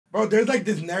Bro, there's like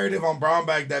this narrative on Brown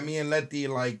Bag that me and Letti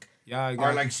like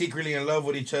are like secretly in love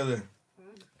with each other.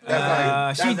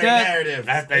 That's their narrative.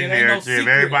 That's their narrative.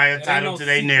 Everybody entitled to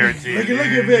their narrative. Look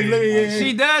at Vic.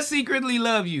 She does secretly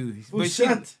love you, but she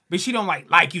don't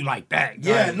like you like that.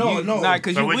 Yeah, no.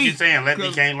 So what you saying?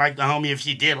 Letty can't like the homie if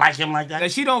she did like him like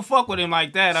that? She don't fuck with him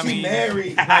like that. I mean,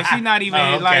 married. Like she not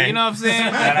even like, you know what I'm saying?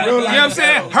 You know what I'm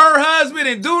saying? Her husband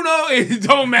and Doknow, it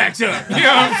don't match up. You know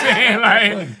what I'm saying?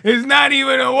 Like it's not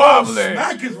even a wobbler.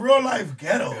 Smack is real life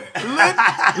ghetto.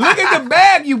 Look at the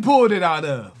bag you pulled it out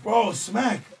of. Bro,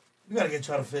 Smack. You gotta get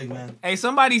Fig, man. Hey,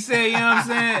 somebody said, you know what I'm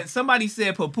saying? Somebody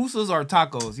said pupusas or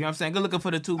tacos. You know what I'm saying? Good looking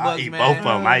for the $2, man. I eat both of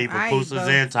them. I eat pupusas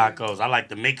and tacos. I like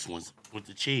the mixed ones with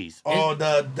the cheese. Oh,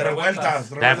 the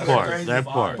revueltas. That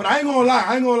part. But I ain't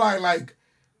gonna lie. Like,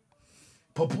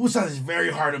 pupusas is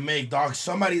very hard to make, dog.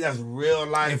 Somebody that's real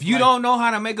life. If you don't know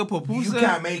how to make a pupusa, you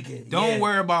can't make it. Don't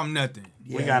worry about nothing.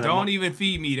 Yeah. Don't even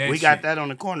feed me that shit. We got that on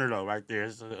the corner, though, right there.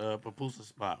 It's a pupusa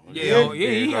spot. Yeah.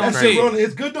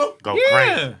 It's good, though? Go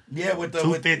crazy. Yeah, with the...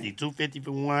 $2.50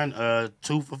 for one,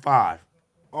 2 for $5.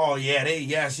 Oh,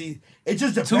 yeah, see, it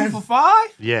just depends. 2 for $5?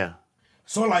 Yeah.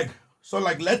 So like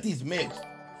Letty's mixed.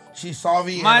 She's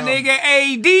salvi. My nigga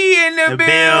AD in the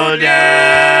building.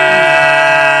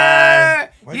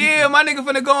 Yeah, my nigga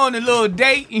finna go on a little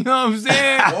date, you know what I'm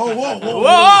saying?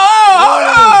 Whoa.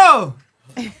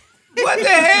 What the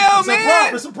hell,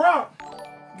 man? It's a prop.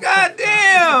 God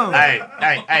damn.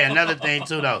 Hey, another thing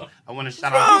too though. I want to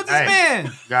shout out this man.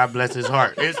 God bless his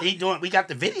heart. We got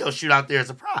the video shoot out there as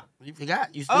a prop. You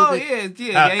forgot? You stupid? Oh yeah,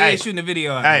 shooting the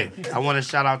video out there. I want to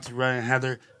shout out to Ray and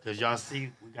Heather because y'all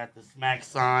see we got the smack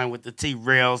sign with the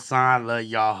T-Rell sign. Love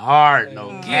y'all hard, no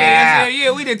cap.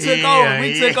 Yeah, we done took over.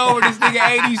 We took over this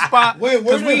nigga 80 spot.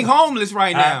 Because we homeless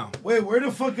right now. Wait, where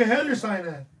the fuck is Heather sign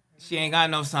at? She ain't got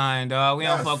no sign, dog. We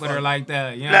don't fuck with her like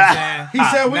that. You know what I'm saying? He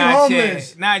said we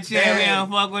homeless. Not yet. We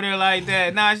don't fuck with her like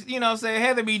that. Nah, you know what I'm saying?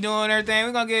 Heather be doing her thing.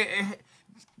 We're gonna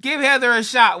give Heather a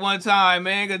shot one time,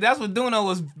 man. Because that's what Doknow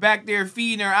was back there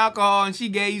feeding her alcohol and she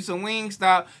gave you some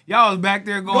Wingstop. Y'all was back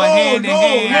there going hand in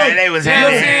hand. Yeah, they was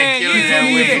hand in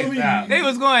hand. Yeah. They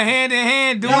was going hand in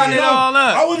hand doing it all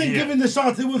up. I wasn't giving the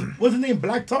shots. It was, what's his name?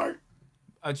 Black Tar?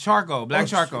 Charcoal. Black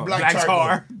charcoal. Black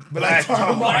tar.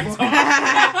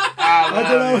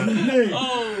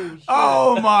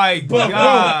 Oh my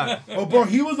God. Bro,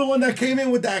 he was the one that came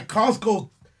in with that Costco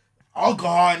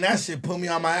alcohol and that shit put me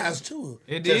on my ass too.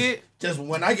 It did? Just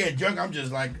when I get drunk, I'm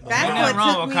just like... That's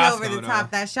what took me over the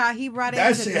top. That shot he brought in.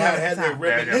 That shit had their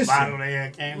reminiscing. That bottle they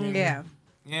had came in. Yeah.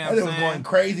 They was going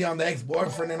crazy on the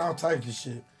ex-boyfriend and all types of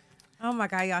shit. Oh my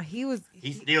God, y'all! He's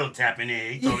still tapping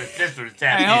in. He told his sister to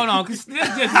tap in. Hey, hold on,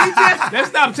 let's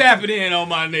stop tapping in on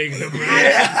my nigga, bro.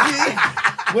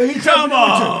 Come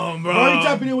on, bro. Bro, you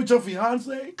tapping in with your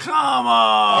fiance? Come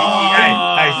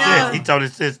on. Hey, sis. He told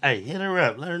his sis, hey, hit her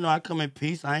up. Let her know I come in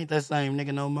peace. I ain't that same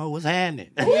nigga no more. What's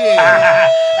happening? Yeah.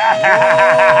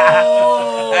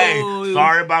 Hey,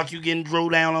 sorry about you getting drew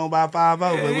down on by 5-0,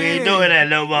 but we ain't doing that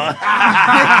no more.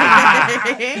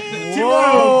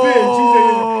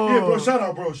 Whoa. Yeah, bro, shout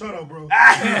out, bro. What?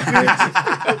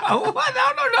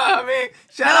 I mean,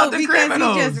 shout out to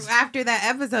criminals. He just, after that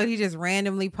episode, he just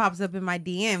randomly pops up in my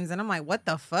DMs, and I'm like, what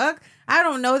the fuck? I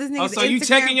don't know this nigga's so you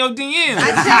checking your DMs?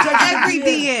 I checked every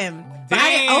DM. But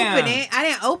I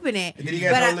didn't open it. Did you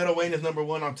guys know Lil Wayne is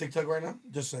 #1 on TikTok right now?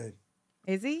 Just saying.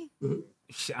 Is he?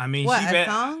 I mean, what, a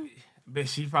song? But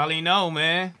she probably know,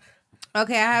 man.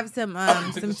 Okay, I have some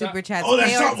super chats.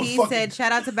 KOT said,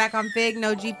 shout out to Back on Fig,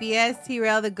 no GPS.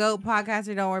 T-Rell, the GOAT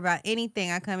podcaster, don't worry about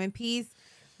anything. I come in peace.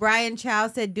 Brian Chow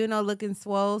said, Doknow looking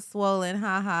swollen,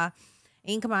 haha.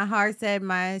 Ink My Heart said,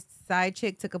 my side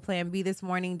chick took a plan B this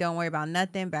morning. Don't worry about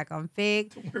nothing. Back on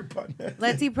Fig. Don't worry about nothing.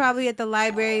 Letty probably at the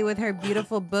library with her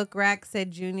beautiful book rack,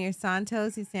 said Junior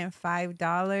Santos. He sent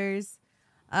 $5.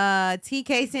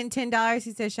 TK sent $10.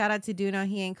 He said, shout out to Doknow.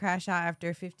 He ain't crash out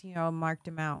after a 15-year-old marked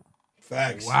him out.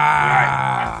 Facts. Wow.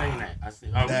 I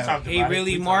seen that. He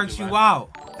really marked you out.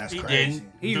 That's he crazy.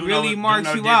 didn't. He really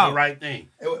marked you out. Did the right thing.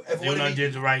 Doknow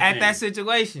did the right thing. At that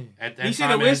situation. He should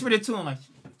have whispered it to him like,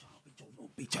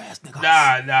 beat your ass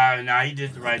nigga. Nah, he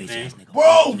did the right thing. Bro,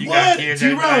 what?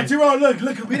 T-Rell, look,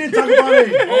 we didn't talk about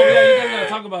it. Oh, yeah, you gotta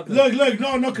talk about that. Look,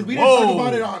 no, because we didn't talk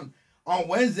about it on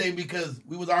Wednesday because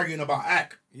we was arguing about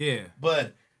ACK. Yeah.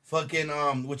 But fucking,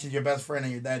 which is your best friend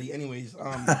and your daddy. Anyways,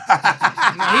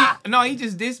 No, he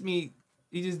just dissed me.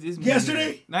 He just dissed me. Yesterday?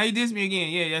 Again. No, he dissed me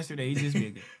again. Yeah, yesterday. He dissed me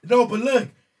again. No, but look,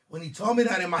 when he told me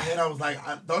that in my head, I was like,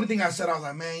 the only thing I said, I was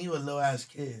like, man, you a little ass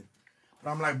kid.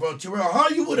 But I'm like, bro, T-Rell, how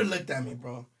you would have looked at me,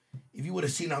 bro, if you would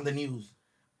have seen on the news,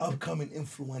 upcoming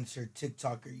influencer,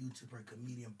 TikToker, YouTuber,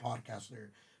 comedian,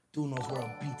 podcaster, Doknow's world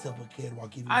beats up a kid while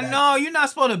giving I know you're not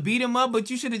supposed to beat him up, but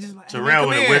you should have just like T-Rell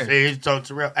would have whispered. He told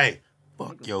T-Rell, "Hey,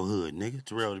 fuck your hood, nigga."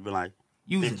 T-Rell would have been like,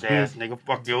 "Bitch ass nigga,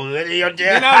 fuck your hood." You know,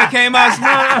 I came out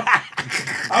smelling.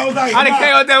 I was like, I done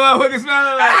came out that motherfucker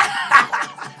smelling like.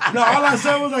 No, all I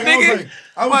said was like, nigga,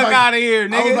 I was fuck like, out of here,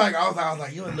 nigga. I was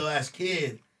like, you a little ass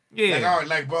kid. Yeah.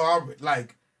 Like, bro,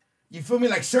 you feel me?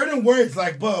 Like certain words,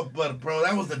 like, but bro,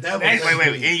 that was the devil. Wait.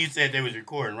 And you said they was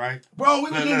recording, right? Bro,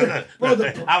 we was either, bro.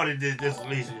 I would have did this,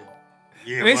 Alicia.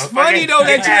 Yeah, it's funny though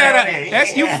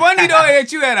that you had funny though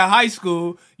that you had a high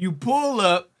school. You pull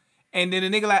up. And then the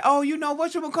nigga like, oh, you know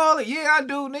what you call it? Yeah, I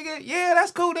do, nigga. Yeah,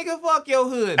 that's cool, nigga. Fuck your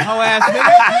hood, hoe ass nigga.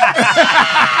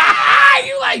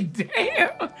 You like, damn.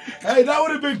 Hey, that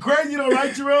would have been crazy though,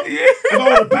 right, T-Rell? Yeah. If I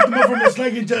would have picked him up from his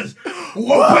leg and just,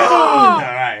 whoa.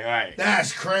 Right.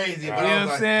 That's crazy. But You know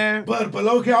what I'm saying? But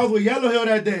low-key, I was with Yellow Hill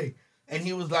that day. And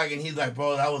he's like,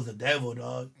 bro, that was the devil,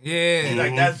 dog. Yeah. He's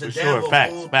like, that's the devil. Sure.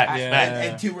 Facts.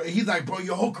 And T-Rell, he's like, bro,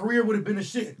 your whole career would have been a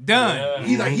shit. Done.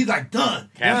 He's like, done.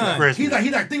 Done. He's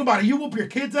like, think about it. You whoop your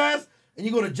kid's ass, and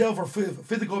you go to jail for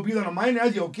physical abuse on a minor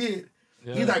as your kid.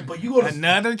 Yeah. He's like, but you go to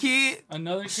another kid,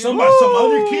 some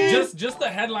other kid. Just the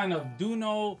headline of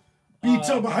Doknow beats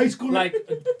up a high schooler. Like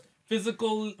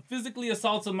physically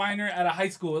assaults a minor at a high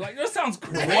school. Like that sounds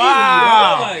crazy.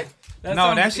 Wow. Bro. Like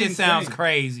that shit sounds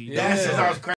crazy. That shit sounds crazy.